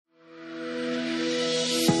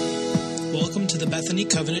the Bethany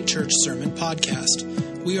Covenant Church Sermon Podcast.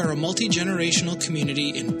 We are a multi-generational community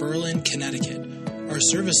in Berlin, Connecticut. Our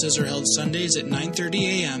services are held Sundays at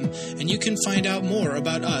 9:30 a.m., and you can find out more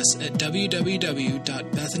about us at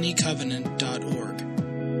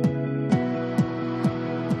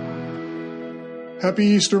www.bethanycovenant.org. Happy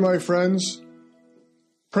Easter, my friends.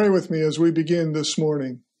 Pray with me as we begin this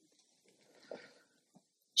morning.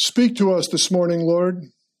 Speak to us this morning, Lord.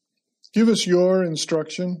 Give us your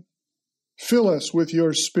instruction. Fill us with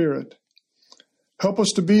your Spirit. Help us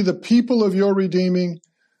to be the people of your redeeming,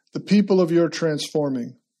 the people of your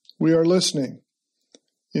transforming. We are listening.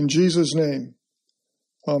 In Jesus' name,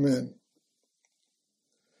 amen.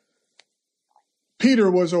 Peter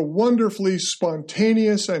was a wonderfully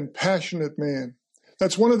spontaneous and passionate man.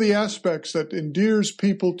 That's one of the aspects that endears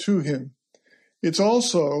people to him. It's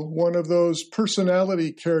also one of those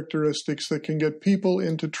personality characteristics that can get people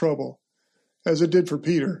into trouble, as it did for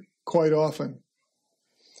Peter quite often.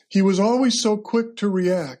 He was always so quick to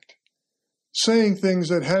react, saying things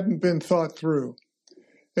that hadn't been thought through.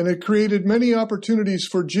 And it created many opportunities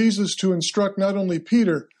for Jesus to instruct not only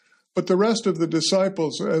Peter, but the rest of the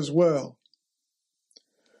disciples as well.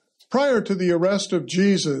 Prior to the arrest of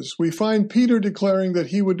Jesus, we find Peter declaring that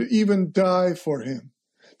he would even die for him.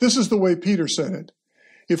 This is the way Peter said it.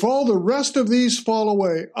 If all the rest of these fall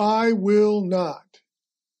away, I will not.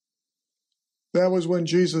 That was when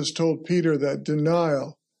Jesus told Peter that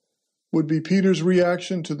denial would be Peter's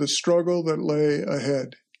reaction to the struggle that lay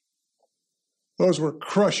ahead. Those were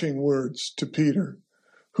crushing words to Peter,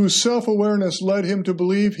 whose self-awareness led him to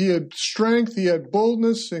believe he had strength, he had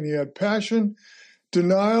boldness, and he had passion.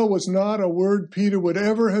 Denial was not a word Peter would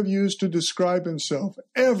ever have used to describe himself,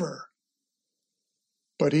 ever.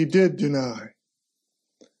 But he did deny.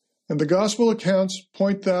 And the gospel accounts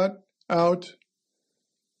point that out.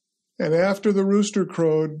 And after the rooster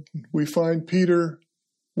crowed, we find Peter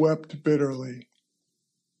wept bitterly.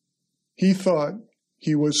 He thought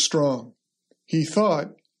he was strong. He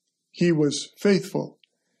thought he was faithful.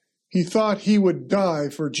 He thought he would die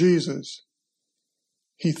for Jesus.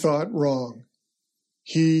 He thought wrong.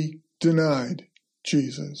 He denied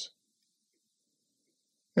Jesus.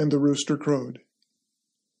 And the rooster crowed.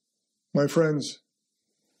 My friends,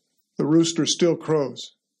 the rooster still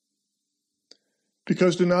crows.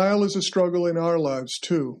 Because denial is a struggle in our lives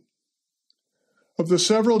too. Of the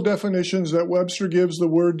several definitions that Webster gives the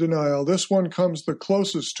word denial, this one comes the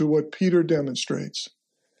closest to what Peter demonstrates.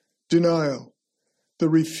 Denial, the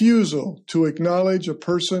refusal to acknowledge a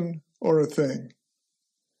person or a thing.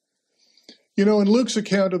 You know, in Luke's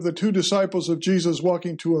account of the two disciples of Jesus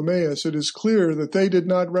walking to Emmaus, it is clear that they did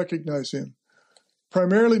not recognize him,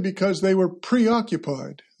 primarily because they were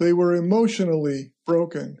preoccupied. They were emotionally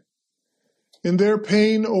broken. In their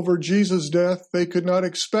pain over Jesus' death, they could not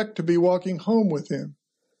expect to be walking home with him.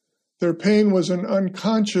 Their pain was an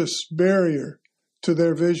unconscious barrier to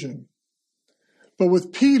their vision. But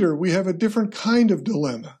with Peter, we have a different kind of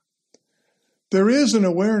dilemma. There is an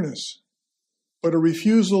awareness, but a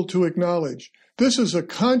refusal to acknowledge. This is a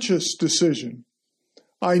conscious decision.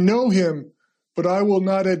 I know him, but I will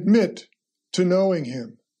not admit to knowing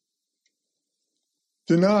him.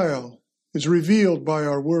 Denial is revealed by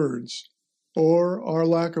our words, or our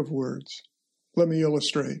lack of words. Let me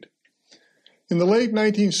illustrate. In the late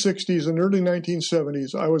 1960s and early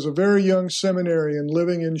 1970s, I was a very young seminarian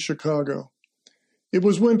living in Chicago. It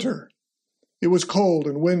was winter. It was cold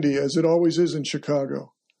and windy, as it always is in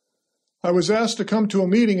Chicago. I was asked to come to a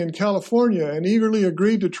meeting in California and eagerly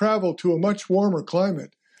agreed to travel to a much warmer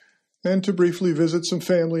climate and to briefly visit some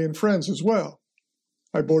family and friends as well.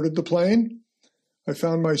 I boarded the plane. I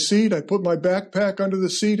found my seat. I put my backpack under the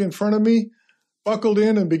seat in front of me, buckled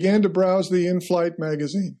in, and began to browse the in-flight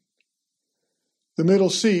magazine. The middle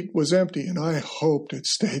seat was empty, and I hoped it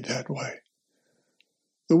stayed that way.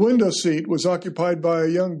 The window seat was occupied by a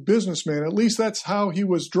young businessman. At least that's how he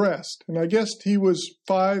was dressed, and I guessed he was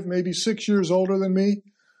 5, maybe 6 years older than me,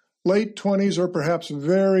 late 20s or perhaps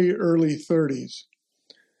very early 30s.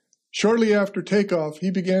 Shortly after takeoff, he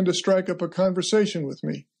began to strike up a conversation with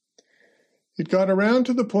me. It got around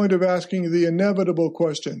to the point of asking the inevitable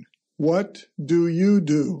question, "What do you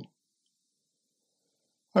do?"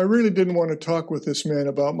 I really didn't want to talk with this man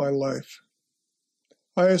about my life.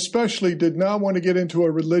 I especially did not want to get into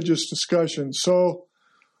a religious discussion, so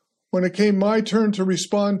when it came my turn to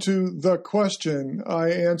respond to the question, I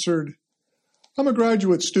answered, "I'm a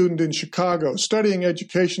graduate student in Chicago, studying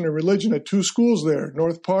education and religion at 2 schools there,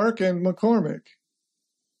 North Park and McCormick."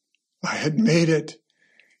 I had made it.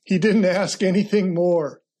 He didn't ask anything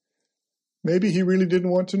more. Maybe he really didn't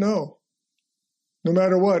want to know. No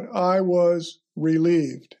matter what, I was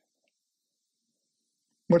relieved.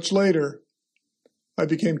 Much later, I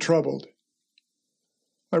became troubled.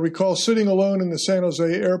 I recall sitting alone in the San Jose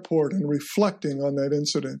airport and reflecting on that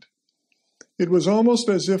incident. It was almost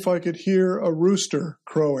as if I could hear a rooster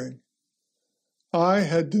crowing. I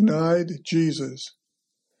had denied Jesus.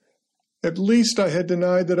 At least I had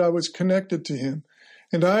denied that I was connected to him,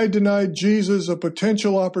 and I had denied Jesus a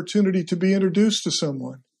potential opportunity to be introduced to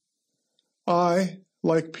someone. I,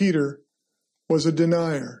 like Peter, was a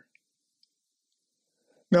denier.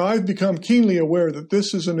 Now, I've become keenly aware that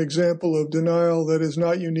this is an example of denial that is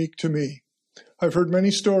not unique to me. I've heard many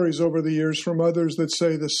stories over the years from others that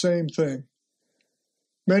say the same thing.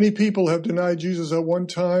 Many people have denied Jesus at one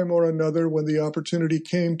time or another when the opportunity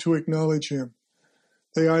came to acknowledge him.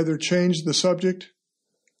 They either changed the subject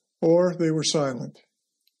or they were silent.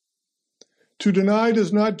 To deny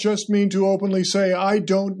does not just mean to openly say, I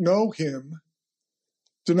don't know him.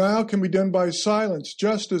 Denial can be done by silence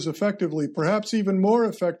just as effectively, perhaps even more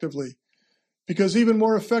effectively, because even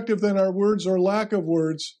more effective than our words or lack of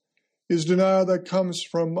words is denial that comes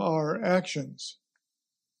from our actions.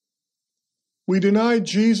 We deny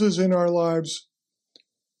Jesus in our lives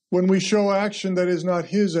when we show action that is not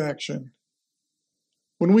his action.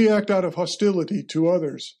 When we act out of hostility to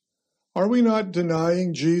others, are we not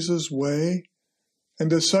denying Jesus' way,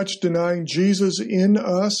 and as such denying Jesus in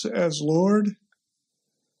us as Lord?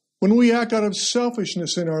 When we act out of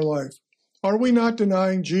selfishness in our life, are we not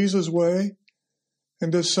denying Jesus' way,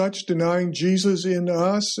 and as such denying Jesus in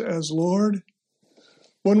us as Lord?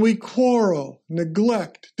 When we quarrel,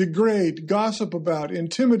 neglect, degrade, gossip about,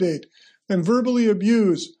 intimidate, and verbally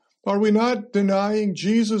abuse, are we not denying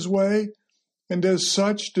Jesus' way, and as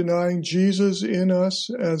such denying Jesus in us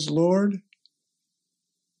as Lord?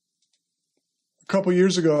 A couple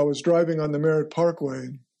years ago, I was driving on the Merritt Parkway,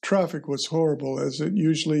 and traffic was horrible, as it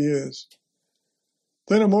usually is.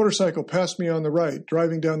 Then a motorcycle passed me on the right,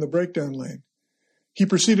 driving down the breakdown lane. He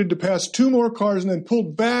proceeded to pass two more cars and then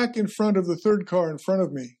pulled back in front of the third car in front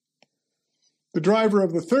of me. The driver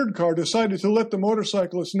of the third car decided to let the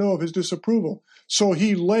motorcyclist know of his disapproval, so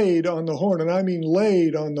he laid on the horn, and I mean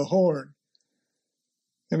laid on the horn.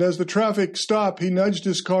 And as the traffic stopped, he nudged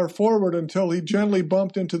his car forward until he gently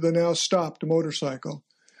bumped into the now stopped motorcycle.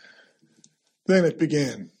 Then it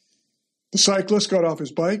began. The cyclist got off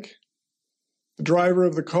his bike. The driver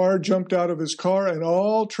of the car jumped out of his car, and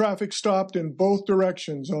all traffic stopped in both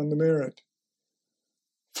directions on the Merritt.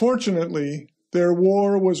 Fortunately, their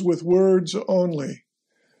war was with words only.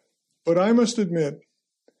 But I must admit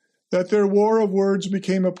that their war of words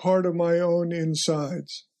became a part of my own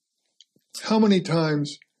insides. How many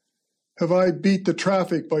times have I beat the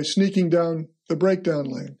traffic by sneaking down the breakdown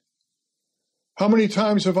lane? How many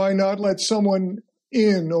times have I not let someone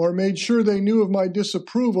in or made sure they knew of my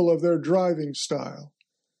disapproval of their driving style?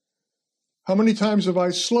 How many times have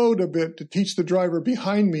I slowed a bit to teach the driver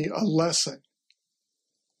behind me a lesson?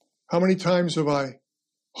 How many times have I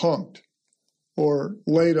honked or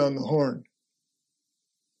laid on the horn?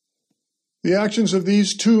 The actions of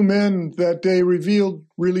these two men that day revealed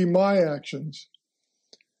really my actions.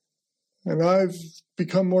 And I've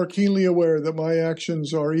become more keenly aware that my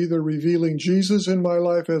actions are either revealing Jesus in my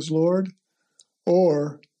life as Lord,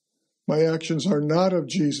 or my actions are not of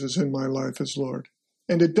Jesus in my life as Lord.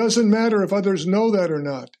 And it doesn't matter if others know that or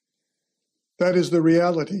not. That is the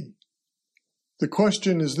reality. The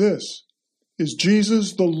question is this: is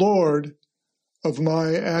Jesus the Lord of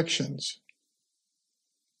my actions?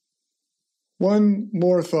 One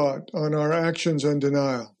more thought on our actions and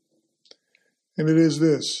denial, and it is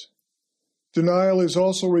this: denial is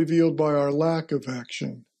also revealed by our lack of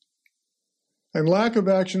action. And lack of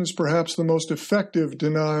action is perhaps the most effective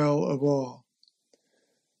denial of all.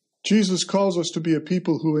 Jesus calls us to be a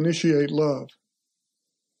people who initiate love.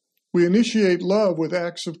 We initiate love with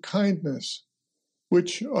acts of kindness,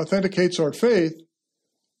 which authenticates our faith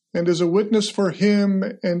and is a witness for him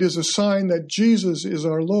and is a sign that Jesus is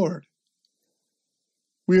our Lord.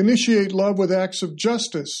 We initiate love with acts of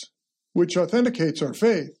justice, which authenticates our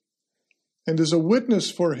faith and is a witness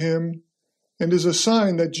for him and is a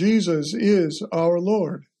sign that Jesus is our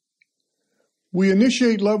Lord. We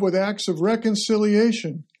initiate love with acts of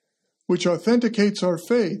reconciliation, which authenticates our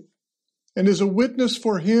faith and is a witness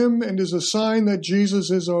for him and is a sign that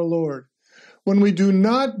Jesus is our Lord. When we do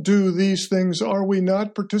not do these things, are we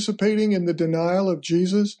not participating in the denial of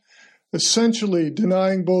Jesus, essentially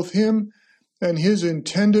denying both him and his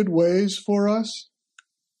intended ways for us?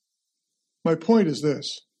 My point is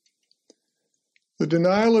this: the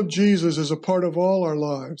denial of Jesus is a part of all our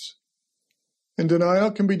lives, and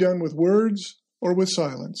denial can be done with words or with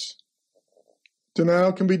silence.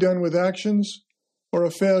 Denial can be done with actions or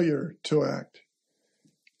a failure to act.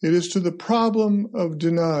 It is to the problem of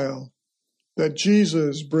denial that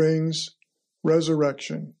Jesus brings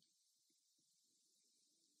resurrection.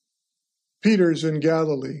 Peter's in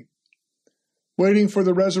Galilee, waiting for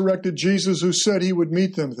the resurrected Jesus who said he would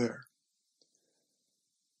meet them there.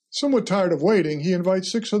 Somewhat tired of waiting, he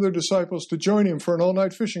invites 6 other disciples to join him for an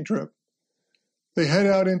all-night fishing trip. They head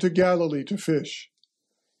out into Galilee to fish.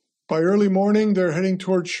 By early morning, they're heading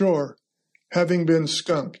toward shore, having been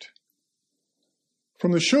skunked.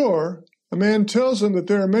 From the shore, a man tells them that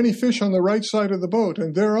there are many fish on the right side of the boat,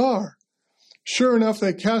 and there are. Sure enough,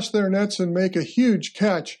 they cast their nets and make a huge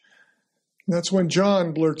catch. And that's when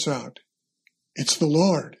John blurts out, "It's the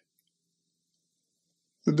Lord."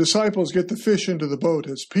 The disciples get the fish into the boat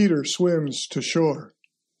as Peter swims to shore.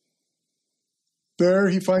 There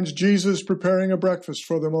he finds Jesus preparing a breakfast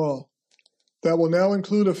for them all. That will now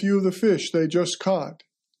include a few of the fish they just caught.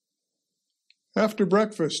 After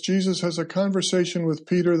breakfast, Jesus has a conversation with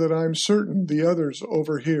Peter that I'm certain the others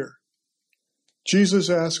overhear. Jesus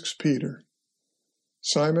asks Peter,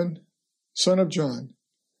 "Simon, son of John,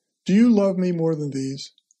 do you love me more than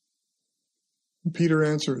these?" And Peter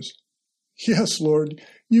answers, "Yes, Lord,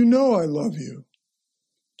 you know I love you."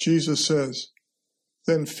 Jesus says,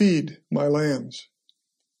 "Then feed my lambs."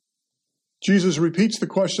 Jesus repeats the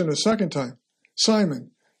question a second time,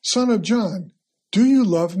 "Simon, son of John, do you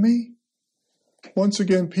love me?" Once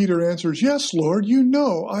again, Peter answers, "Yes, Lord, you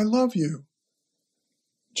know I love you."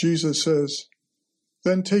 Jesus says,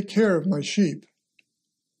 "Then take care of my sheep."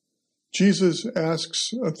 Jesus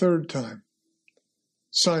asks a third time,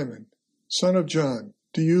 "Simon, son of John,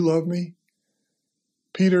 do you love me?"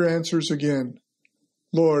 Peter answers again,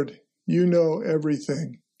 "Lord, you know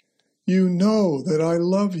everything. You know that I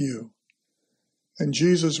love you." And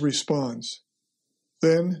Jesus responds,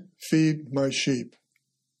 "Then feed my sheep."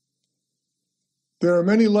 There are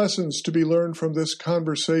many lessons to be learned from this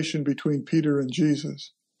conversation between Peter and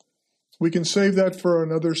Jesus. We can save that for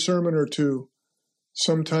another sermon or two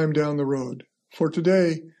sometime down the road. For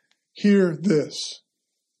today, hear this.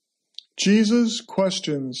 Jesus'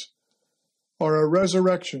 questions are a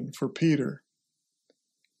resurrection for Peter.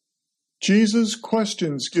 Jesus'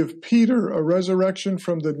 questions give Peter a resurrection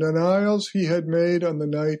from the denials he had made on the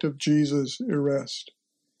night of Jesus' arrest.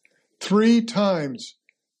 3 times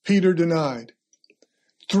Peter denied.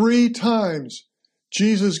 3 times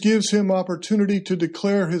Jesus gives him opportunity to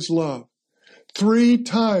declare his love. 3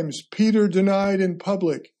 times Peter denied in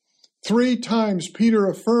public. 3 times Peter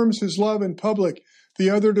affirms his love in public. The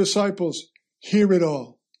other disciples hear it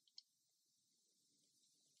all.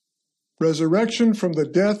 Resurrection from the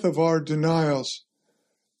death of our denials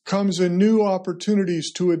comes in new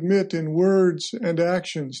opportunities to admit in words and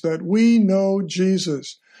actions that we know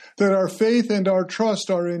Jesus, that our faith and our trust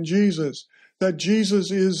are in Jesus, that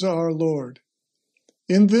Jesus is our Lord.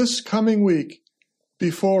 In this coming week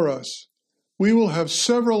before us, we will have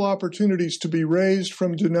several opportunities to be raised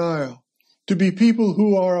from denial, to be people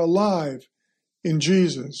who are alive in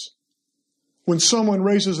Jesus. When someone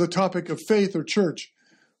raises the topic of faith or church,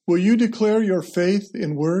 will you declare your faith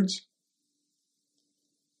in words?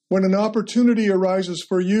 When an opportunity arises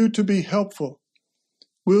for you to be helpful,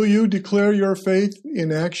 will you declare your faith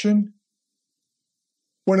in action?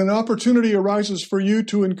 When an opportunity arises for you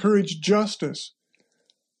to encourage justice,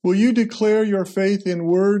 will you declare your faith in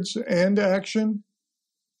words and action?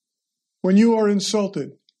 When you are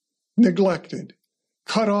insulted, neglected,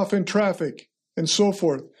 cut off in traffic, and so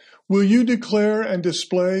forth, will you declare and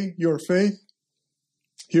display your faith?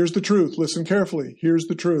 Here's the truth. Listen carefully. Here's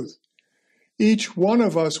the truth. Each one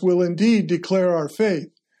of us will indeed declare our faith.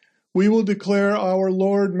 We will declare our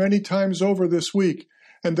Lord many times over this week.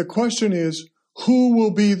 And the question is, who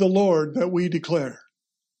will be the Lord that we declare?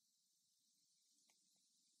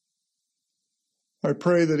 I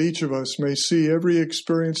pray that each of us may see every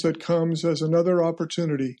experience that comes as another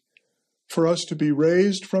opportunity for us to be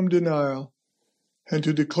raised from denial and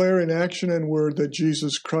to declare in action and word that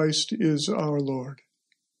Jesus Christ is our Lord.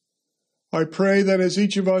 I pray that as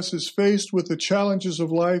each of us is faced with the challenges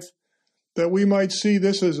of life, that we might see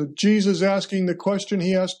this as Jesus asking the question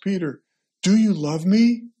he asked Peter, "Do you love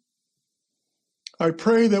me?" I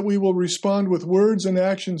pray that we will respond with words and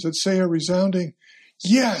actions that say a resounding,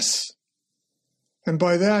 "Yes!" and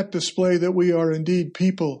by that display that we are indeed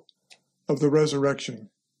people of the resurrection.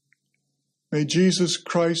 May Jesus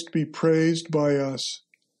Christ be praised by us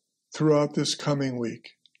throughout this coming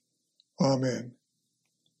week. Amen.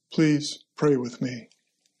 Please pray with me.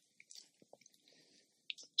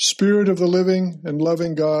 Spirit of the living and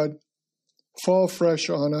loving God, fall fresh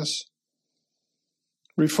on us.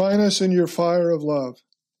 Refine us in your fire of love.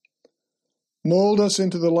 Mold us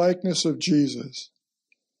into the likeness of Jesus.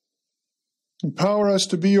 Empower us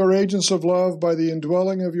to be your agents of love by the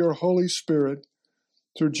indwelling of your Holy Spirit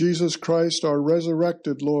through Jesus Christ, our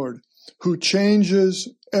resurrected Lord, who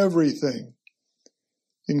changes everything,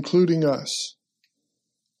 including us.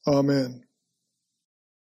 Amen.